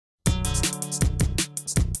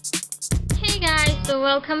So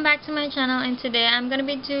welcome back to my channel, and today I'm gonna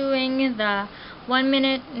be doing the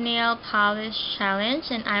 1-minute nail polish challenge,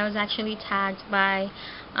 and I was actually tagged by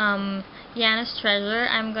Yannastreasure.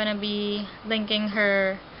 I'm gonna be linking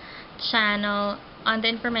her channel on the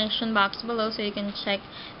information box below so you can check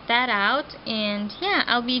that out. And yeah,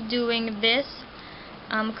 I'll be doing this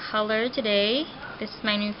color today. This is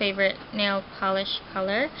my new favorite nail polish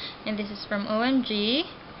color, and this is from OMG.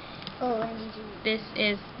 This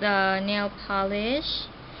is the nail polish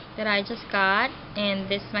that I just got, and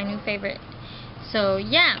this is my new favorite. So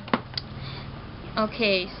yeah,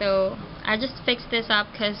 okay, so I just fixed this up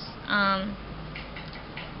because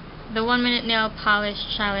the 1-minute nail polish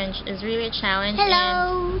challenge is really a challenge.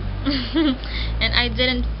 Hello. And I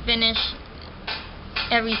didn't finish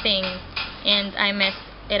everything and I messed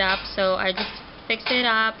it up, so I just fixed it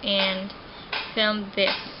up and filmed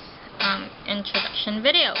this introduction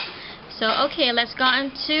video. So okay, let's go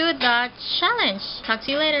into the challenge. Talk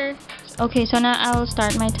to you later. Okay, so now I will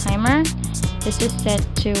start my timer. This is set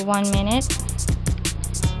to 1 minute.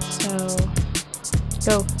 So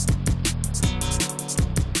go.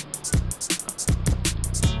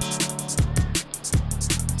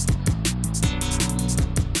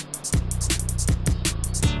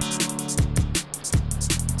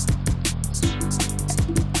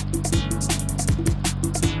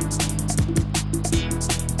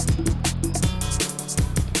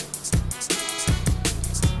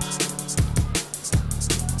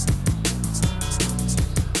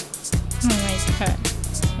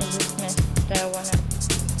 I just messed that one up.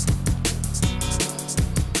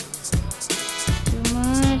 Too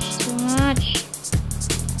much. Okay. Oh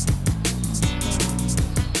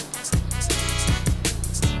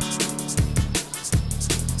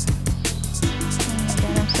my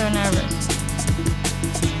god, I'm so nervous.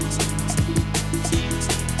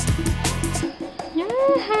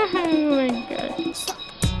 Oh my god.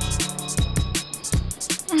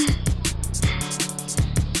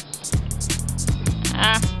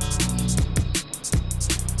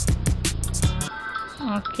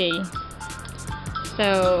 Okay,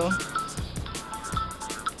 so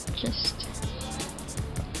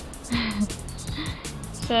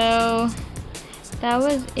so that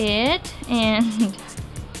was it, and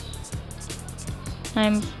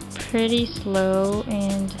I'm pretty slow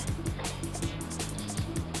and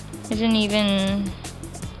I didn't even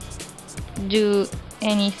do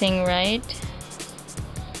anything right.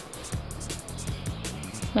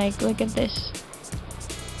 Like, look at this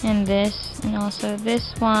and this, and also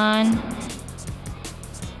this one,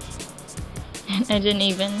 and I didn't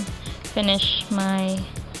even finish my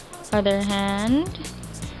other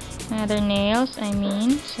nails, I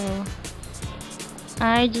mean. So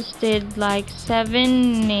I just did like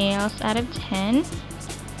 7 nails out of 10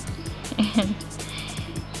 and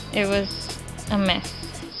it was a mess.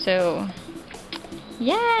 So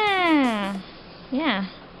yeah,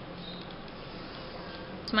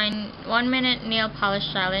 my 1-minute nail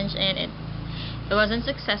polish challenge, and it wasn't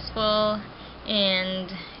successful, and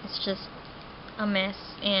it's just a mess,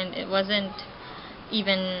 and it wasn't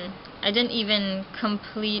even, I didn't even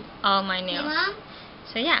complete all my nails.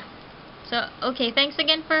 So yeah, so okay, thanks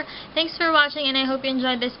for watching, and I hope you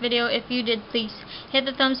enjoyed this video. If you did, please hit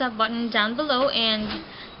the thumbs up button down below and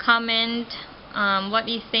comment what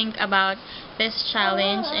you think about this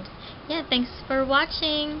challenge. And yeah, thanks for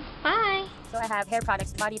watching. Bye. So I have hair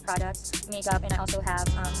products, body products, makeup, and I also have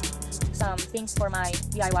some things for my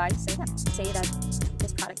DIY. So yeah, say that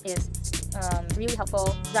this product is really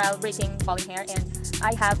helpful while breaking falling hair, and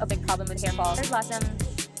I have a big problem with hair fall. Cherry Blossom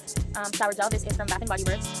shower gel. This is from Bath & Body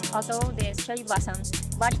Works. Also this Cherry Blossom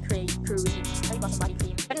body cream. Cherry Blossom body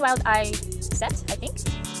cream. Wet n Wild eye set, I think.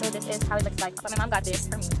 So this is how it looks like. But my mom got this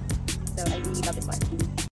for me, so I really love this one.